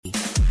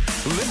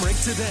Limerick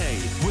Today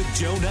with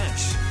Joe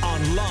Nash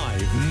on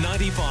Live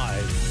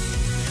 95.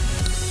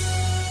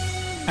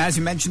 As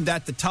you mentioned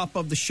at the top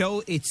of the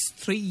show, it's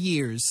 3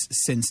 years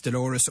since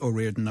Dolores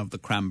O'Riordan of the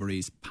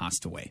Cranberries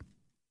passed away.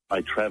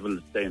 I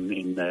travelled then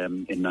in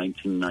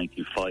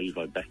 1995.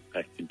 I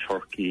backpacked in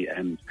Turkey,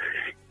 and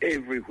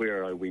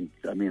everywhere I went,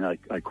 I mean, I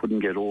couldn't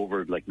get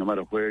over it. Like, no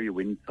matter where you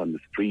went, on the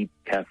street,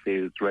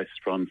 cafes,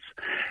 restaurants,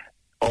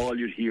 all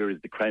you'd hear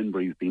is the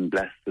Cranberries being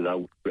blasted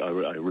out. I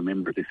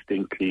remember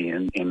distinctly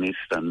in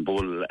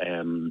Istanbul.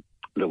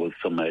 There was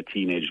some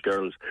teenage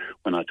girls,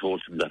 when I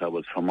told them that I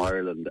was from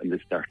Ireland, and they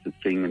started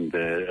singing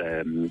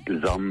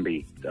the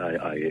Zombie.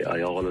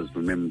 I always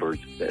remembered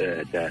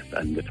that,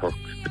 and the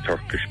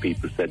Turkish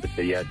people said that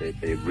they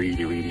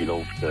really, really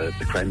loved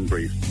the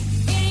Cranberries.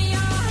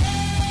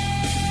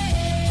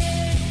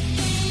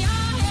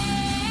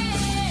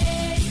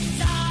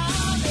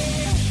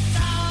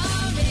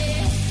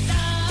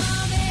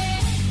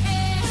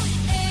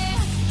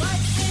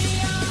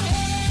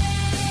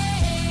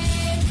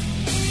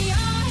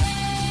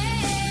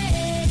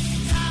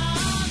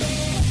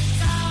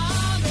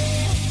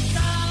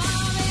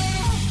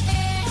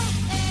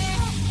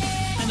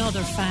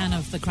 Another fan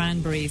of the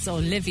Cranberries,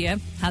 Olivia,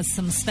 has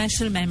some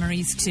special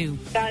memories too.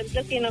 I was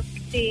lucky enough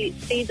to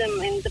see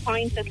them in the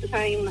Point at the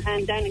time,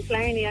 and down in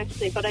Clarny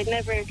actually, but I'd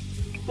never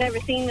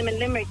seen them in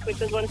Limerick,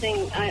 which was one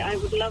thing I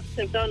would love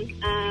to have done.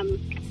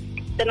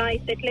 The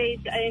night they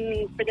played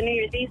for the New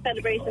Year's Eve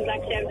celebrations,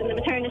 actually, I was in the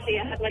maternity.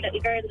 I had my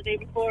little girl the day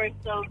before,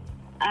 so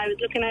I was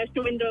looking out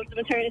the window of the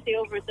maternity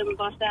over at them.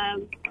 But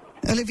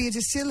Olivia, do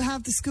you still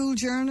have the school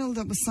journal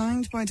that was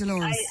signed by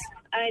Dolores?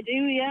 I do,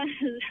 yeah,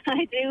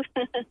 I do.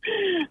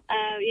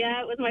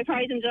 Yeah, it was my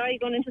pride and joy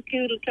going into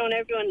school, showing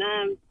everyone.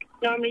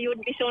 Normally you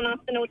wouldn't be showing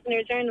off the notes in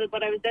your journal,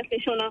 but I was definitely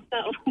showing off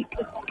that one.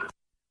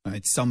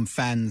 Right, some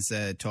fans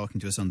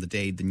talking to us on the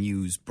day the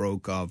news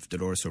broke of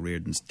Dolores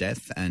O'Riordan's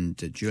death, and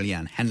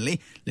Julianne Henley,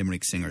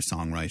 Limerick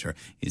singer-songwriter,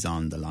 is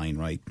on the line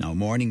right now.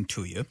 Morning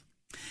to you.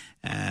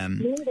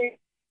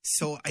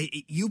 So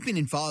you've been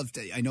involved,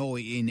 I know,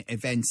 in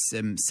events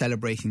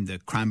celebrating the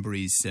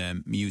Cranberries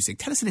music.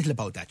 Tell us a little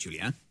about that,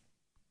 Julianne.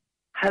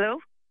 Hello,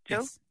 Joe.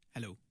 Yes.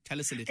 Hello. Tell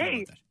us a little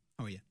about that.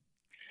 How are you?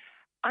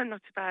 I'm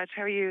not too bad.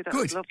 How are you? That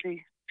Good. was a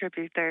lovely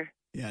tribute there.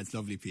 Yeah, it's a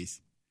lovely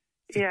piece.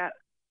 Yeah.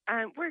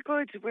 We're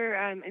good. We're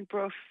in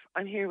Bruff.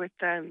 I'm here with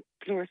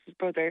Dolores'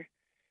 brother.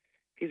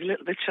 He's a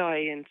little bit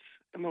shy and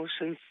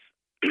emotional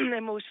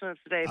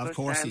today. Of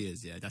course he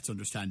is, yeah. That's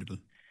understandable.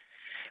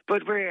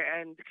 But we're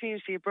in the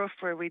community of Bruff,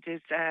 where we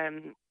did a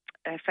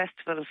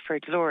festival for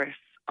Dolores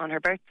on her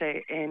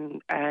birthday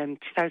in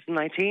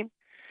 2019.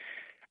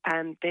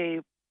 And they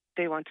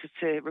wanted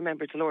to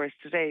remember Dolores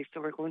today, so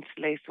we're going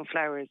to lay some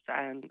flowers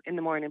in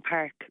the Morning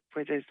Park,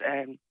 where there's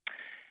a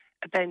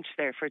bench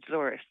there for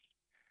Dolores.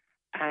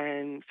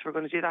 And so we're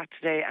going to do that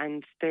today,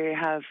 and they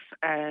have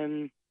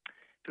they're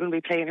going to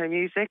be playing her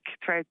music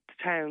throughout the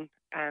town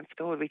for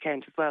the whole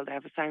weekend as well. They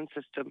have a sound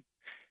system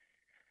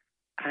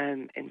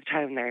in the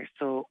town there,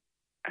 so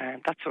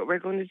that's what we're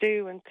going to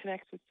do, and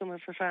connect with some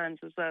of her fans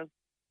as well.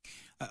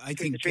 I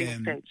think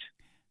a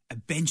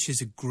bench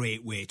is a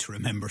great way to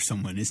remember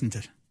someone, isn't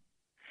it?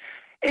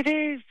 It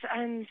is,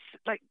 and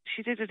like,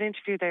 she did an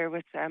interview there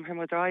with her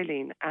mother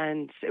Eileen,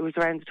 and it was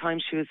around the time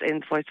she was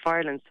in Voice of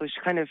Ireland, so she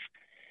kind of,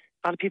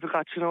 a lot of people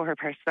got to know her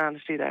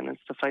personality then and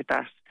stuff like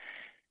that.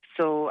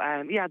 So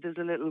there's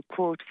a little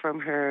quote from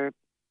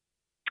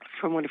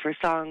one of her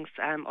songs,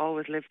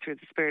 always live through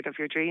the spirit of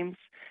your dreams,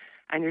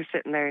 and you're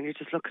sitting there and you're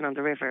just looking on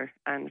the river,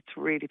 and it's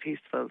really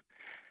peaceful.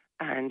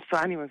 And so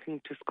anyone can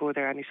just go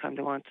there anytime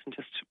they want and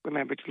just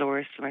remember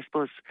Dolores. And I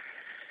suppose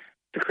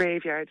the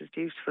graveyard is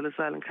beautiful as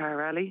well in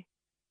Carrally.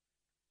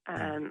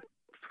 So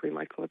we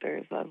might go there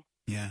as well.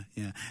 Yeah.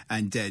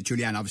 And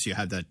Julianne, obviously you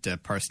have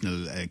that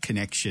personal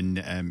connection,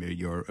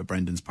 you're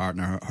Brendan's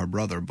partner, her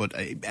brother, but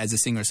as a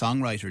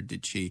singer-songwriter,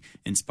 did she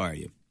inspire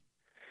you?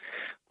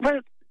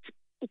 Well,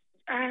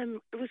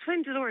 it was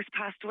when Dolores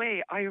passed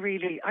away, I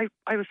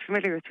was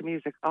familiar with the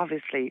music,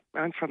 obviously.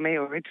 I'm from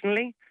Mayo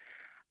originally,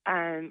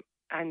 and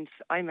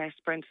I met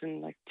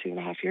Brendan like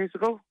 2.5 years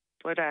ago,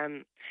 but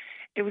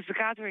it was a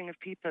gathering of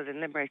people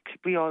in Limerick.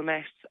 We all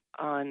met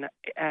in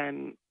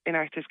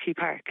Arthur's Quay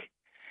Park.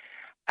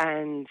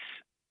 And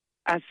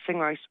as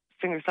a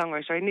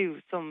singer-songwriter, I knew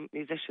some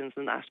musicians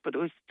and that, but it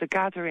was the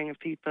gathering of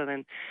people.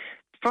 And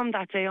from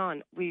that day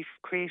on, we've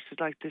created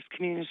like this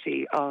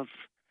community of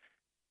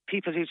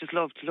people who just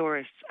love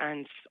Dolores,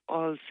 and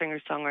all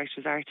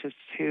singer-songwriters, artists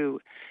who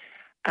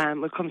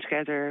will come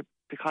together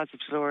because of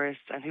Dolores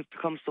and who've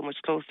become so much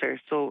closer.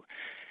 So,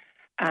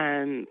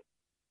 to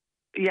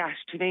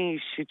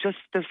me,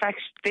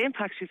 the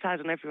impact she's had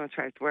on everyone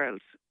throughout the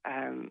world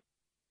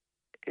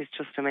is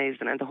just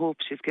amazing, and the hope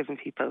she's given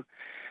people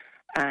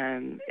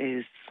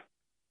is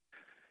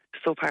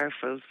so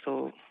powerful.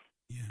 So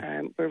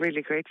we're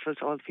really grateful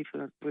to all the people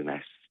that we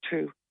met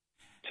through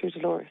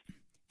Dolores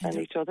and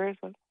each other as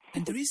well.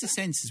 And there is a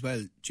sense as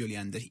well,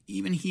 Julianne, that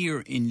even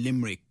here in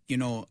Limerick, you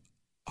know,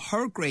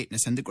 her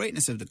greatness and the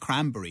greatness of the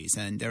Cranberries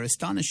and their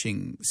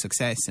astonishing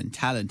success and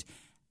talent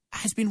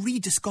has been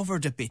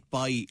rediscovered a bit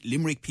by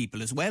Limerick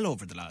people as well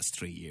over the last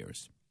 3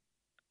 years.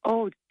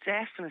 Oh,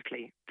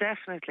 definitely.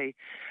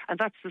 And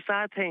that's the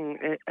sad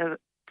thing.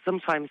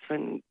 Sometimes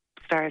when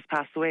stars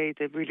pass away,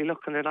 they really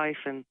look on their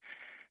life and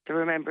they're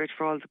remembered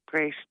for all the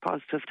great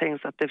positive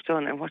things that they've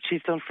done and what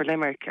she's done for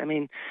Limerick. I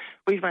mean,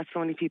 we've met so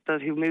many people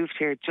who moved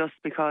here just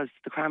because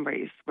the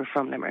Cranberries were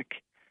from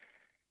Limerick.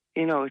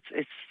 You know,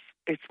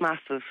 it's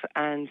massive.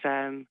 And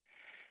and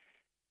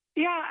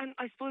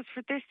I suppose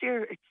for this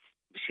year, it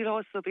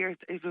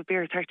will be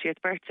her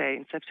 30th birthday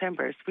in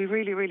September. So we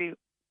really,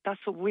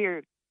 that's what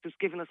we're just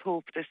giving us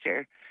hope this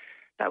year,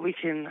 that we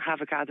can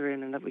have a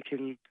gathering and that we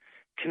can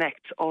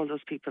connect all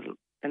those people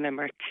in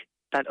Limerick,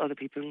 that other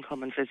people can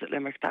come and visit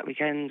Limerick that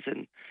weekend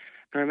and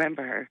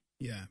remember her.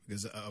 Yeah,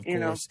 because of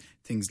course,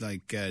 things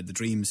like the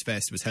Dreams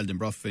Fest was held in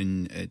Bruff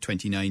in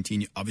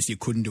 2019. Obviously, you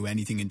couldn't do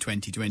anything in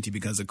 2020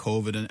 because of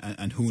COVID,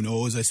 and who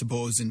knows, I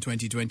suppose, in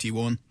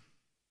 2021.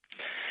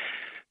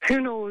 Who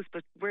knows,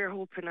 but we're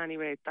hoping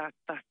anyway that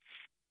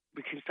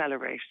we can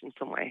celebrate in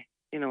some way,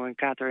 you know, and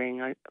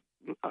gathering.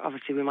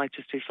 Obviously, we might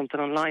just do something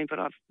online, but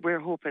we're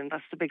hoping,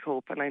 that's the big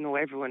hope, and I know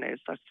everyone is.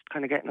 That's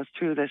kind of getting us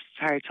through this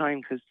hard time,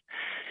 because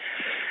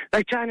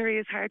like January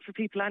is hard for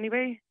people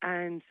anyway,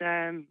 and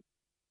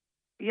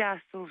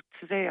so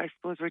today I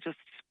suppose we're just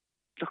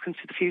looking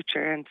to the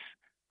future and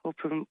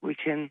hoping we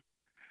can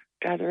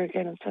gather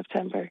again in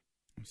September.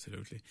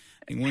 Absolutely.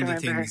 I think one of the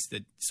things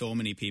that so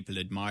many people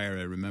admire,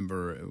 I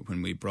remember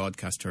when we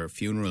broadcast her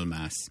funeral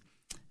mass,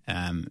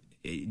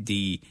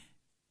 the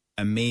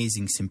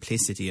amazing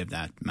simplicity of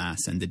that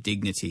mass and the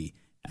dignity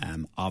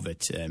of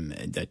it,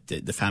 that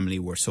the family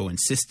were so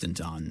insistent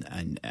on,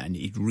 and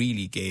it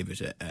really gave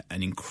it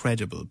an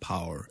incredible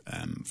power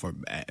for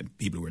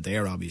people who were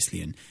there,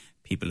 obviously, and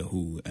people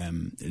who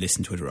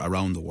listened to it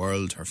around the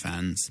world, her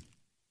fans.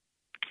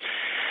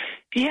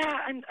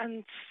 Yeah,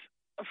 and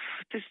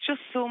there's just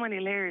so many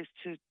layers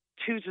to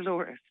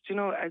Dolores, you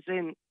know, as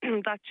in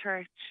that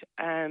church,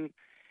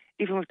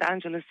 even with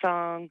Angela's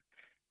song,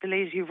 the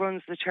lady who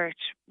runs the church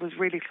was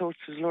really close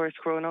to Dolores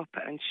growing up,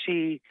 and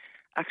she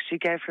actually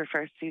gave her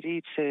first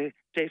CD to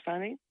Dave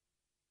Fanning.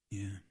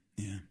 Yeah.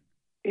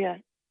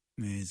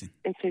 Amazing.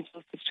 In St.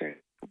 Joseph's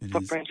Church.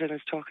 But Brendan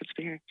is talking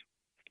to me here.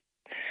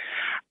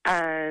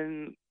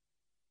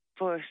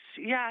 But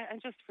yeah,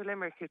 and just for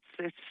Limerick,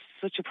 it's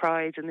such a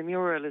pride, and the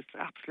mural is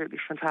absolutely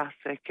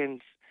fantastic,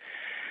 and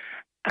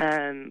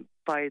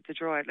by the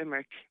Draw at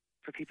Limerick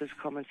for people to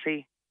come and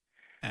see.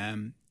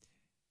 And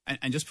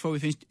just before we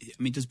finish,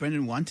 I mean, does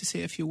Brendan want to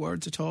say a few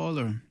words at all,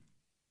 or?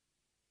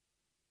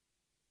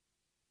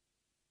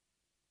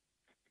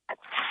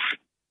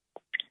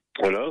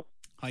 Hello?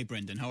 Hi,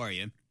 Brendan. How are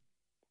you?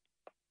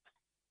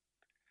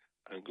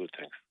 I'm good,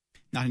 thanks.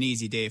 Not an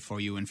easy day for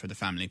you and for the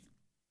family.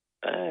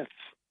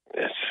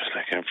 It's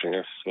like everything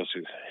else. I don't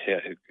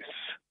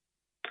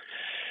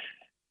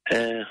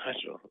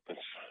know.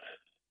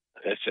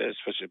 It's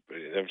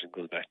everything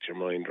goes back to your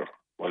mind, or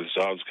well, it's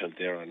always kind of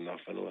there on and off,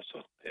 I know.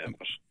 So yeah,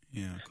 but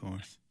yeah, of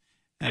course.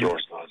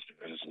 Dolores lost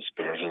because it's in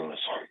spirit, and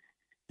so.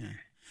 Yeah.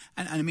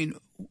 And I mean,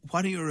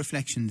 what are your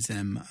reflections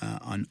on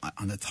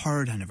the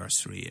third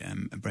anniversary,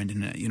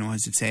 Brendan? You know,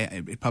 as you'd say,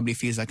 it probably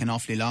feels like an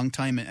awfully long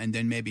time, and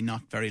then maybe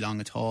not very long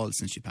at all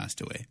since she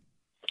passed away.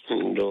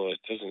 No, it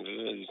doesn't.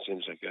 It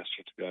seems like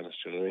yesterday, to be honest.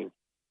 You know what I mean?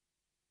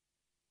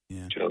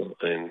 Yeah. You know,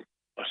 and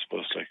I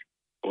suppose like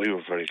we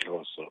were very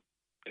close, so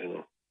you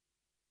know.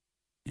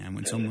 Yeah, and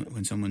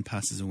when someone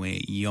passes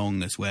away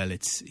young as well,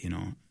 it's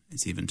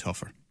even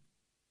tougher.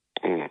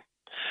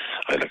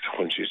 I like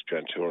when she used to be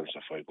on tour and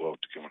stuff. I go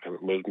out to give her kind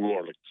of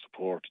more like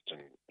support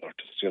or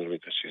to you know,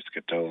 because she used to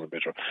get down a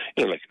bit, or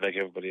you know, like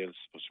everybody else.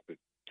 But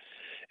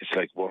it's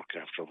like work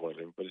after a while.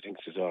 Everybody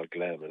thinks it's all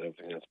glam and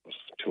everything else, but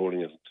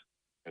touring isn't.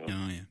 You know?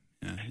 Oh yeah.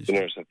 The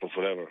nurse said, but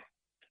whatever,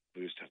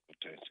 we used to have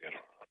good times together.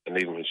 And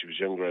even when she was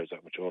younger, I was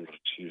that much older.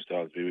 She used to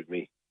always be with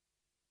me.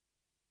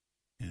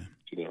 Yeah.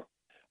 You know,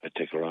 I'd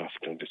take her off.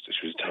 And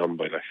she was a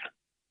tomboy, like.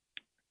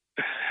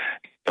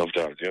 Loved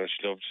her. You know,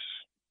 she loved.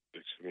 I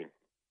mean,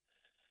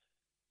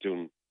 she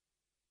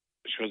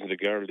wasn't a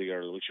girly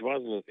girl, which she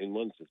wasn't in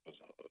one sense, but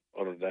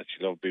other than that,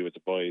 she loved being with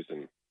the boys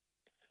and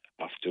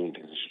off doing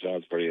things. She was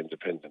always very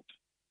independent.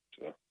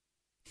 You know?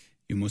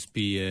 You must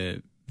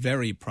be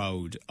very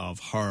proud of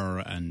her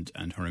and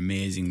her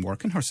amazing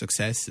work and her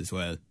success as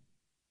well.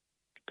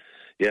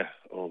 Yeah,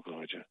 oh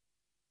God, yeah.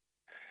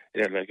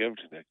 Yeah, like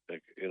everything,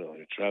 like you know,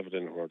 you travel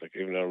in the world, like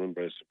even I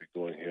remember I used to be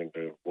going here and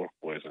there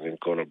work-wise and then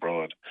going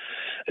abroad,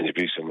 and you'd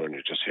be somewhere and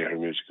you just hear her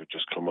music would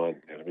just come on,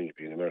 you know what I mean? You'd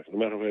be in America, no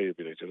matter where you'd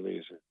be like, you know what I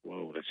mean?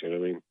 Wow, that's, you know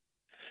what I mean?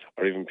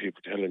 Or even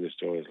people telling the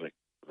stories, like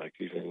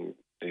even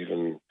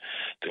the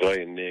guy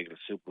in Nagle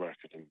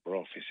supermarket in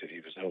Bruff, he said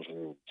he was out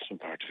in some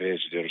part of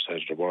Asia, the other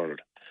side of the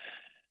world,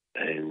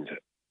 and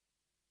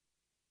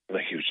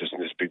like he was just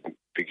in this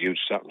big huge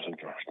shopping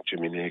centre,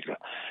 Jimmy Nagle,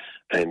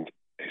 and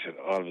he said,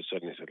 all of a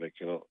sudden, he said, like,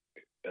 you know,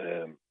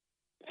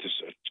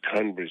 just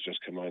Cranberries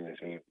just come on. He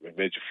said, it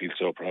made you feel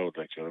so proud,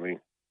 like, you know what I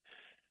mean?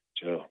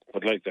 You know,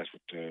 but like that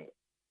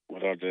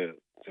with all the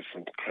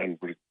different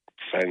Cranberry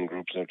fan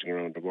groups and everything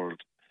around the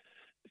world,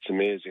 it's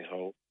amazing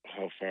how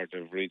far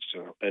they've reached,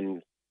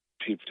 and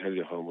people tell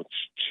you how much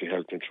she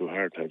helped them through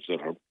hard times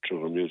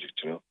through her music,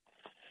 you know.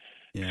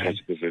 Yeah. Because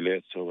it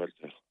relates so well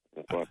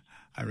to what.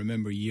 I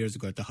remember years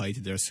ago at the height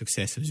of their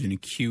success, I was in a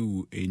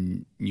queue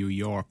in New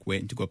York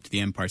waiting to go up to the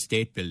Empire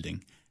State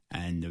Building,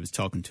 and I was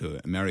talking to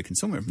an American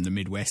somewhere from the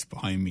Midwest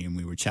behind me, and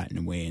we were chatting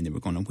away, and they were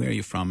going, where are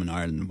you from in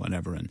Ireland,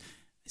 whatever, and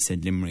I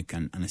said Limerick,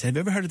 and I said, have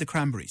you ever heard of the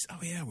Cranberries? Oh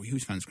yeah, we're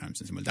huge fans of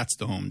Cranberries. I said, well, that's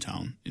the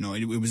hometown. You know,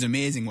 it was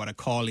amazing what a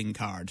calling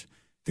card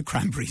the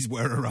Cranberries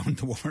were around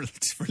the world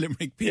for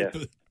Limerick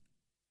people.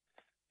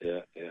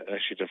 Yeah.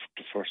 Actually,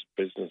 the first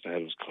business they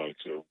had was called,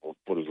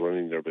 what was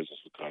running their business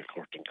was called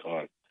Curtin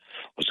Call.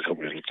 Was the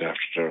company that looked after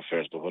their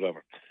affairs, but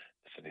whatever.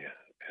 So, yeah.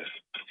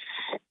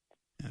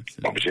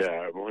 Absolutely. But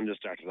yeah, when they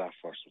started that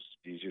first,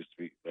 these used to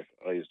be, like,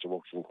 I used to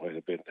work for them quite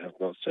a bit.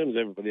 Now, same as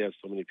everybody else,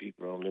 so many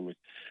people around Limerick.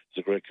 It's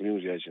a great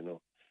community, as you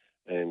know.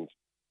 And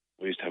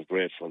we used to have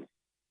great fun.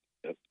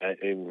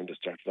 Even when they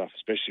started off,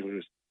 especially when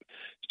we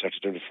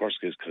started doing the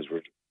first gigs, because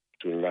we're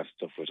doing a lot of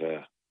stuff with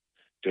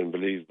The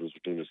Unbelievables,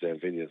 we're doing the same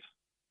videos.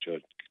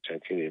 John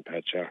Kinney and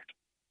Pat Chart.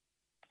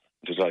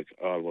 It was like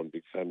all one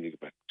big family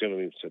back. Do you know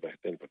what I mean? So back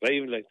then, but I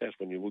even like that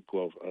when you would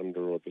go out on the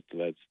road with the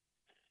lads,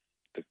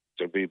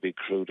 there'd be a big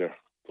crew there,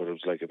 but it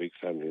was like a big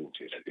family. And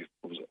it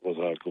was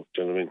all good.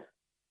 Do you know what I mean?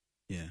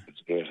 Yeah,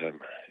 it's a great time.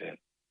 Yeah,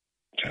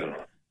 do you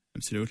know?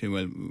 Absolutely.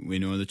 Well, we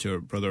know that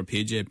your brother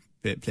PJ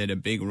played a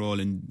big role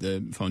in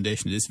the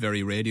foundation of this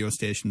very radio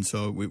station,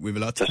 so we have a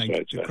lot to thank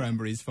the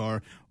Cranberries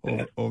for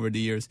over the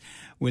years.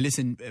 Well,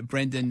 listen,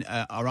 Brendan,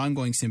 our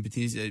ongoing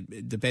sympathies,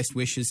 the best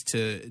wishes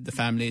to the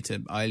family,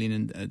 to Eileen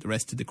and the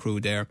rest of the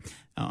crew there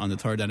on the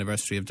 3rd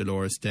anniversary of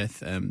Dolores'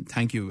 death.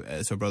 Thank you,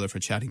 so brother, for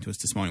chatting to us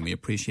this morning. We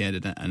appreciate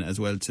it, and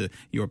as well to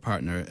your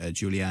partner,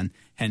 Julianne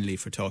Henley,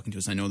 for talking to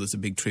us. I know there's a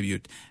big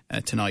tribute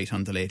tonight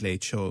on the Late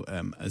Late Show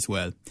as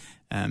well.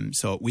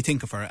 So we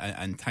think of her,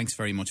 and thanks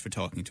very much for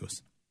talking to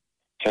us.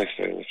 Thanks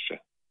very much, Joe.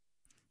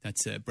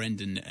 That's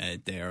Brendan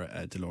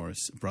there,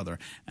 Dolores' brother,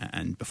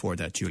 and before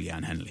that,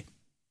 Julianne Henley.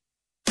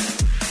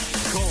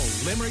 Call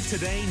Limerick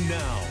today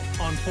now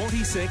on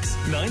 46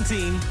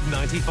 19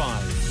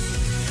 95.